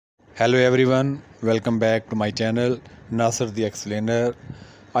Hello everyone, welcome back to my channel Nasir the Explainer.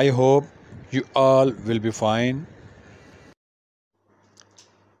 I hope you all will be fine.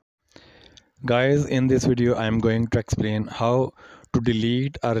 Guys, in this video I am going to explain how to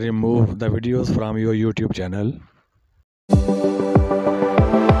delete or remove the videos from your YouTube channel.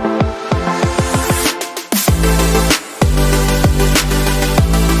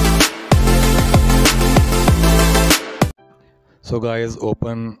 So guys,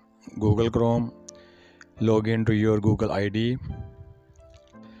 open Google Chrome, log into your Google ID,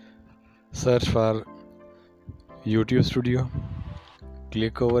 search for YouTube Studio,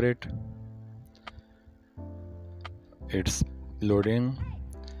 click over it. It's loading.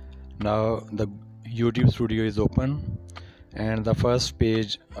 Now the YouTube Studio is open, and the first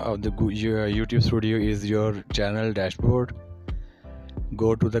page of the YouTube Studio is your channel dashboard.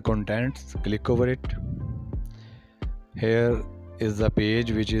 Go to the contents, click over it. Here is the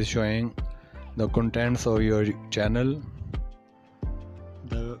page which is showing the contents of your channel.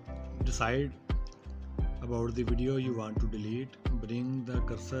 Decide about the video you want to delete. Bring the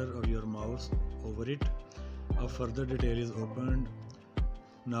cursor of your mouse over it. A further detail is opened.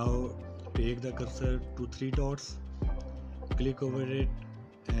 Now take the cursor to three dots, click over it,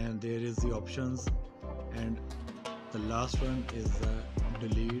 and there is the options, and the last one is the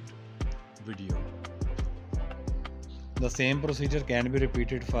delete video. The same procedure can be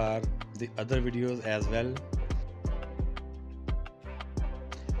repeated for the other videos as well.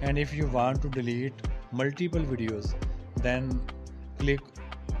 And if you want to delete multiple videos, then click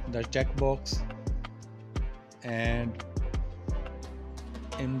the checkbox, and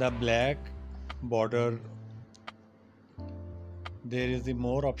in the black border there is the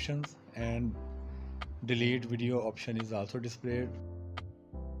more options, and delete video option is also displayed.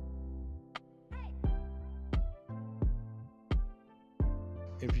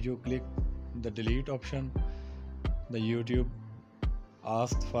 If you click the delete option, the YouTube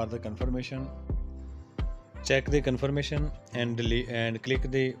asks for the confirmation. Check the confirmation and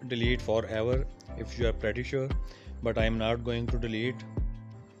click the delete forever if you are pretty sure, but I am not going to delete.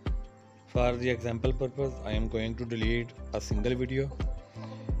 For the example purpose, I am going to delete a single video.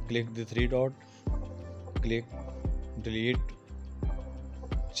 Click the three dot, click delete,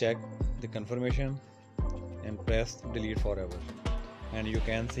 check the confirmation, and press delete forever, and you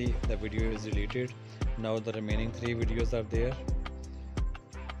can see the video is deleted. Now the remaining three videos are there.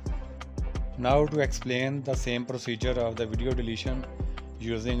 Now to explain the same procedure of the video deletion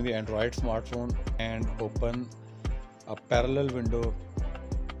using the Android smartphone, and open a parallel window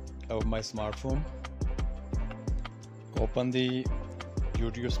of my smartphone. Open the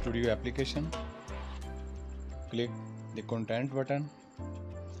YouTube Studio application, click the content button,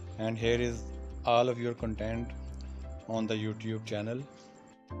 and here is all of your content on the YouTube channel.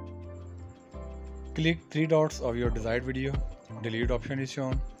 Click three dots of your desired video. Delete option is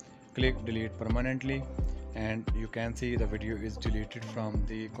shown. Click delete permanently, and you can see the video is deleted from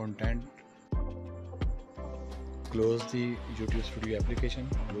the content. Close the YouTube Studio application,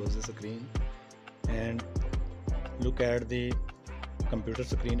 close the screen, and look at the computer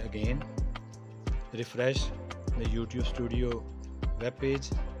screen again. Refresh the YouTube Studio web page,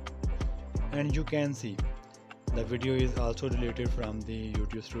 and you can see the video is also deleted from the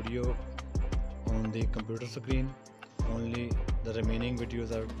YouTube Studio on the computer screen. Only the remaining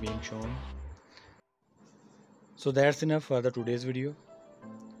videos are being shown. So that's enough for the today's video.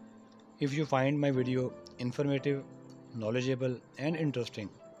 If you find my video informative, knowledgeable and interesting,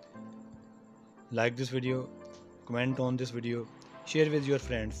 like this video, comment on this video, share with your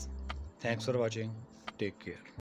friends. Thanks for watching. Take care.